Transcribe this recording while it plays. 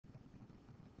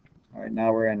All right,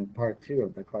 now we're in part 2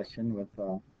 of the question with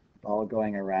ball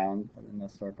going around in the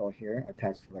circle here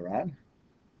attached to the rod.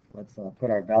 Let's put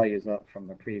our values up from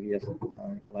the previous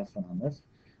lesson on this.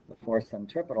 The force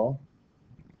centripetal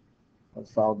was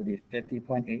solved to be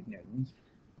 50.8 newtons,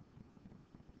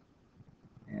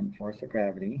 and force of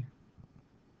gravity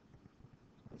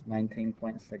is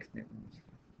 19.6 newtons.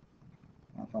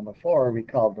 Now from before, we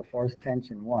called the force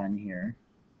tension 1 here,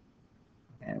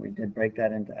 and we did break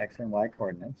that into x and y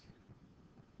coordinates.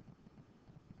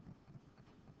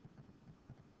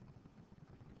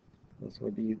 This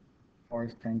would be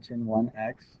force tension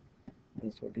 1x.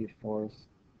 This would be force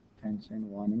tension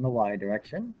 1 in the y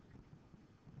direction.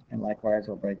 And likewise,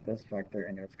 we'll break this vector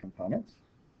into its components.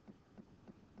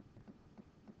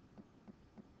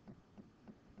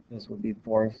 This would be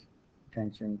force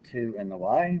tension 2 in the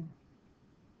y.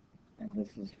 And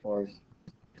this is force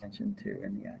tension 2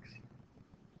 in the x.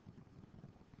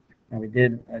 Now we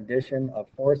did addition of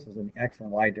forces in the x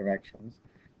and y directions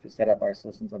to set up our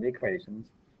systems of equations.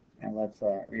 And let's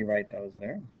rewrite those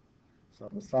there. So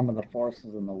the sum of the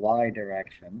forces in the y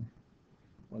direction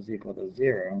was equal to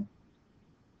 0.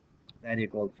 That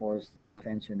equaled force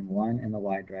tension 1 in the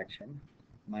y direction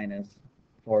minus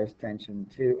force tension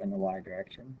 2 in the y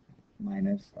direction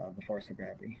minus the force of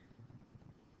gravity.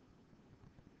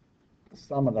 The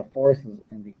sum of the forces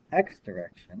in the x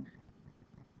direction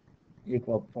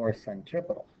equaled force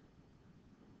centripetal.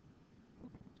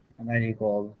 And that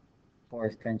equaled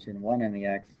force tension 1 in the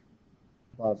x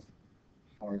plus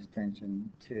force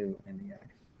tension 2 in the x.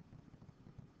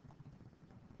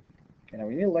 Okay, now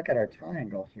when you look at our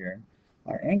triangle here,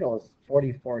 our angle is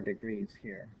 44 degrees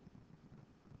here.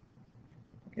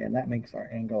 Okay, and that makes our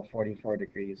angle 44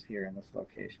 degrees here in this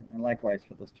location, and likewise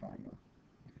for this triangle.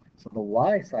 So the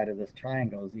y side of this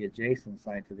triangle is the adjacent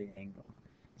side to the angle.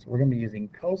 So we're going to be using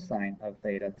cosine of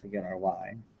theta to get our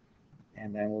y,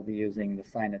 and then we'll be using the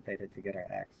sine of theta to get our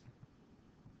x.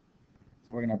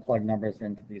 We're going to plug numbers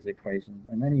into these equations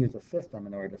and then use a system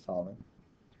in order to solve it.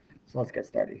 So let's get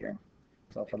started here.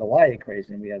 So for the y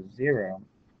equation, we have 0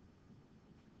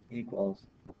 equals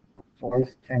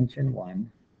force tension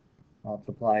 1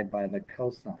 multiplied by the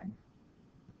cosine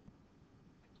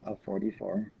of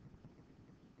 44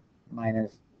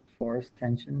 minus force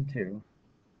tension 2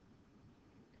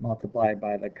 multiplied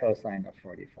by the cosine of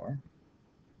 44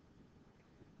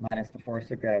 minus the force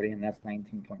of gravity, and that's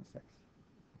 19.6.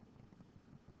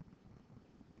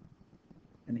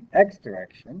 In the x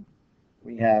direction,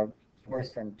 we have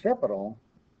force centripetal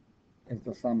is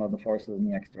the sum of the forces in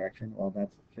the x direction. Well,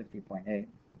 that's 50.8.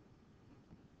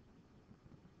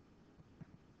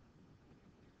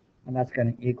 And that's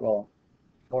going to equal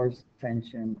force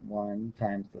tension 1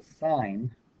 times the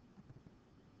sine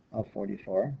of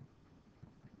 44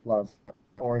 plus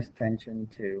force tension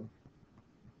 2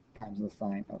 times the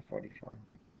sine of 44.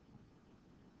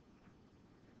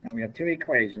 Now we have two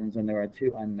equations and there are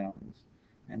two unknowns.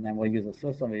 And then we'll use a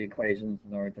system of equations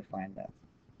in order to find that.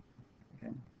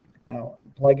 Okay. Now,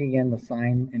 plugging in the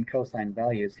sine and cosine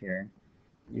values here,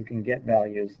 you can get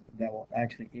values that will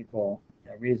actually equal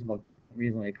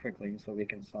reasonably quickly, so we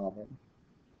can solve it.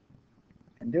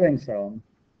 In doing so,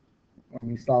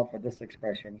 when we solve for this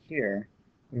expression here,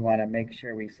 we want to make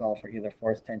sure we solve for either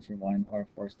force tension 1 or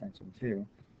force tension 2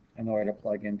 in order to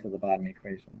plug into the bottom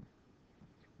equation.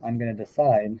 I'm going to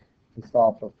decide to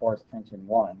solve for force tension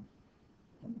 1.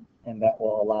 And that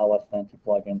will allow us then to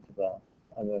plug into the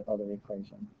other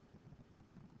equation.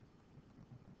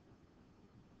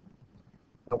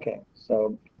 Okay,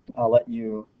 so I'll let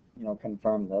you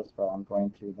confirm this, but I'm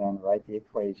going to then write the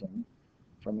equation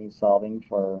for me solving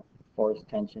for force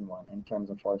tension 1 in terms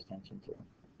of force tension 2.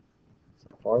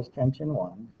 So force tension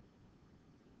 1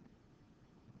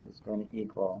 is going to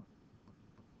equal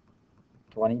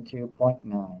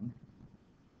 22.9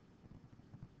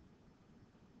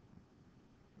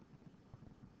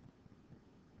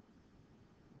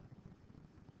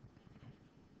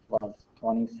 plus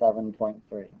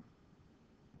 27.3.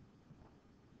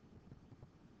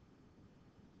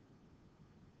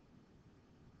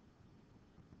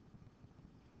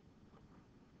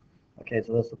 Okay,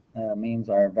 so this means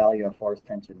our value of force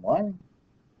tension 1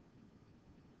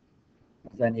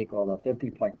 is then equal to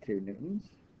 50.2 newtons.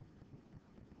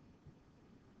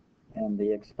 And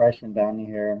the expression down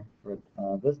here for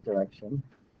this direction,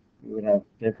 we would have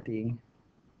 50.8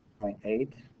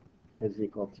 is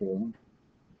equal to,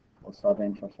 we'll sub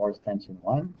in for force tension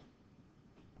 1,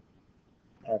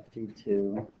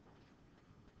 FT2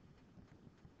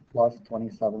 plus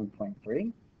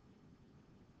 27.3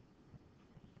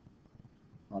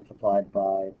 multiplied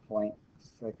by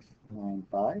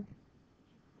 0.695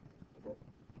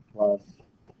 plus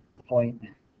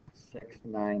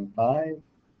 0.695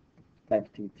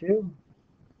 FT2,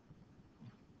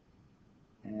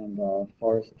 and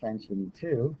force tension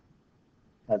 2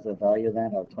 has a value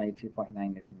then of 22.9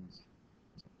 newtons.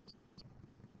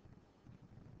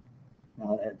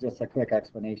 Now, just a quick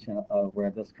explanation of where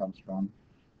this comes from.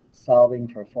 Solving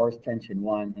for force tension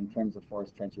 1 in terms of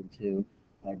force tension 2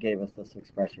 gave us this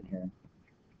expression here.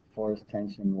 Force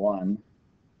tension 1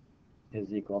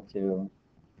 is equal to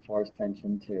force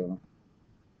tension 2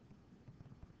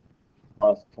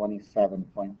 plus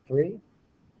 27.3.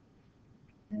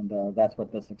 And that's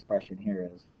what this expression here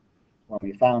is. When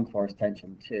we found force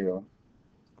tension 2,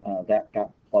 that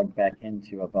got plugged back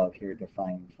into above here to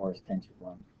find force tension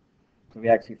 1. So we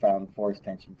actually found force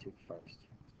tension 2 first.